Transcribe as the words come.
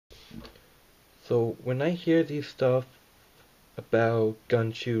So when I hear these stuff about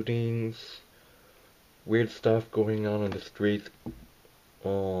gun shootings, weird stuff going on the streets,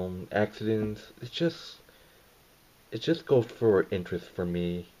 accidents, it just goes for interest for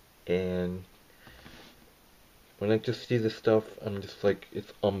me. And when I just see this stuff, I'm just like,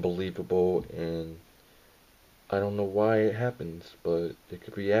 it's unbelievable, and I don't know why it happens, but it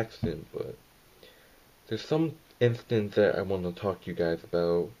could be accident. But there's some instance that I want to talk to you guys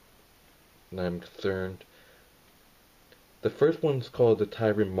about, and I'm concerned. The first one's called the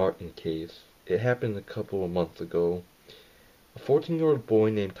Tyron Martin case. It happened a couple of months ago. A 14-year-old boy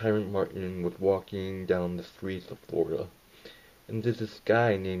named Tyron Martin was walking down the streets of Florida, and there's this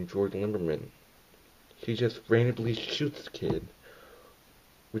guy named George Limberman. He just randomly shoots the kid,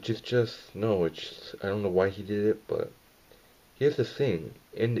 which is just, no, it's, I don't know why he did it, but here's the thing.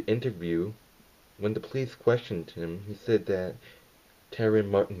 In the interview, when the police questioned him, he said that Tyron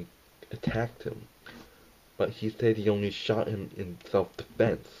Martin attacked him, but he said he only shot him in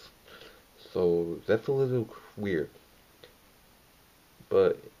self-defense. So that's a little weird.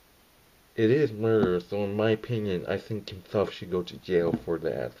 But it is murder, so in my opinion, I think himself should go to jail for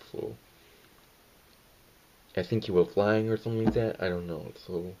that. So I think he was lying or something like that. I don't know.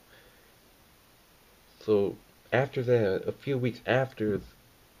 So after that, a few weeks after,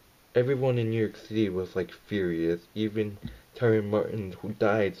 everyone in New York City was like furious. Even Terry Martin, who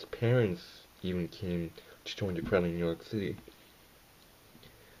died's parents even came to join the crowd in New York City.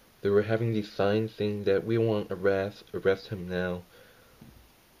 They were having these signs saying that we want arrest him now.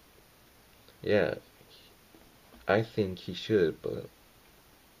 Yeah, I think he should, but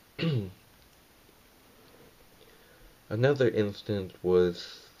another instance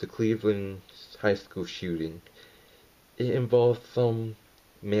was the Cleveland high school shooting. It involved some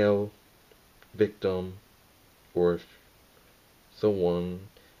male victim or someone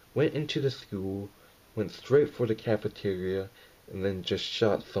went into the school, went straight for the cafeteria, and then just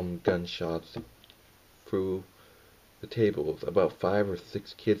shot some gunshots through the tables. About 5 or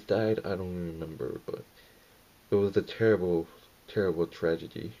 6 kids died. I don't even remember, but it was a terrible, terrible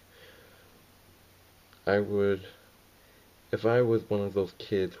tragedy. I would, if I was one of those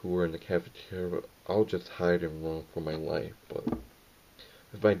kids who were in the cafeteria, I'll just hide and run for my life. But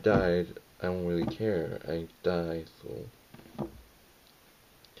if I died, I don't really care. I die, so.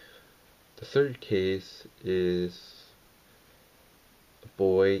 The third case is a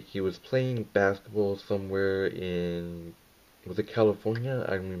boy. He was playing basketball somewhere in, was it California?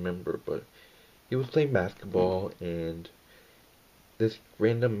 I don't remember, but he was playing basketball and this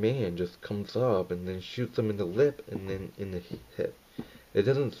random man just comes up and then shoots him in the lip and then in the hip. It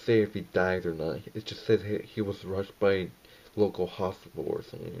doesn't say if he died or not. It just says he was rushed by a local hospital or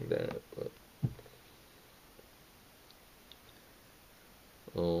something like that. But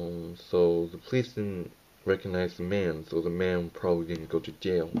so the police didn't recognize the man, so the man probably didn't go to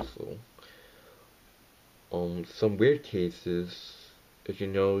jail. So some weird cases, as you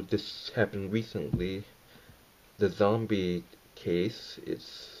know, this happened recently. The zombie case,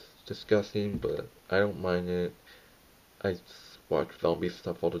 it's disgusting, but I don't mind it. I watch zombie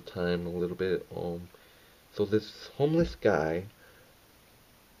stuff all the time, a little bit. So this homeless guy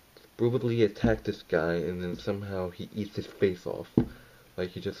brutally attacked this guy, and then somehow he eats his face off.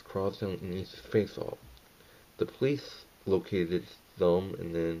 Like he just crawls down and eats his face off. The police located his thumb,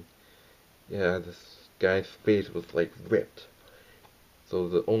 and then yeah, this guy's face was like ripped. So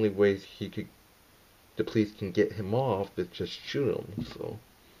the only way the police can get him off is just shoot him. So,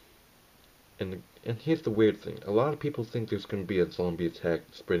 and here's the weird thing: a lot of people think there's going to be a zombie attack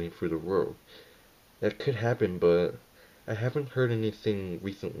spreading through the world. That could happen, but I haven't heard anything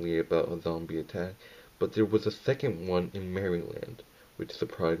recently about a zombie attack. But there was a second one in Maryland, which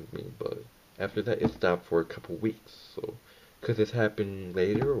surprised me. But after that, it stopped for a couple weeks. So, could this happen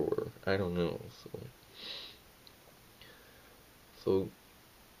later, or I don't know. So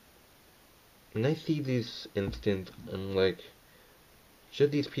when I see these instances, I'm like,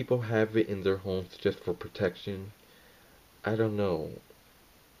 should these people have it in their homes just for protection? I don't know,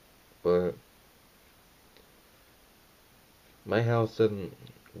 but my house doesn't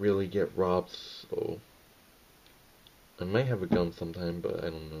really get robbed, so I might have a gun sometime, but I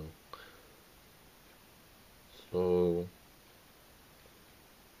don't know. So,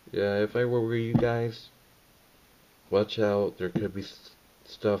 yeah, if I were you guys, watch out. There could be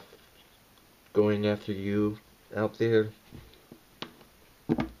stuff going after you out there.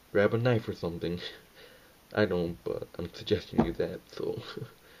 Grab a knife or something. I don't, but I'm suggesting you that, so.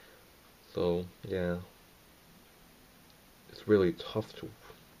 So, yeah. It's really tough to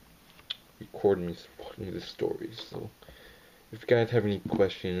record me this story, so. If you guys have any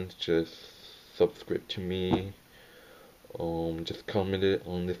questions, just subscribe to me. Just comment it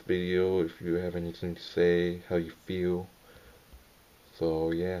on this video if you have anything to say, how you feel. So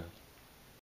yeah.